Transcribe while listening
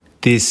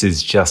This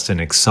is just an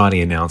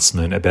exciting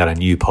announcement about a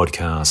new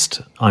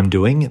podcast I'm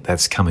doing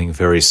that's coming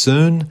very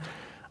soon.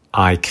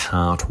 I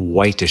can't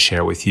wait to share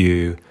it with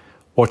you.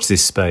 Watch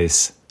this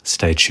space.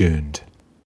 Stay tuned.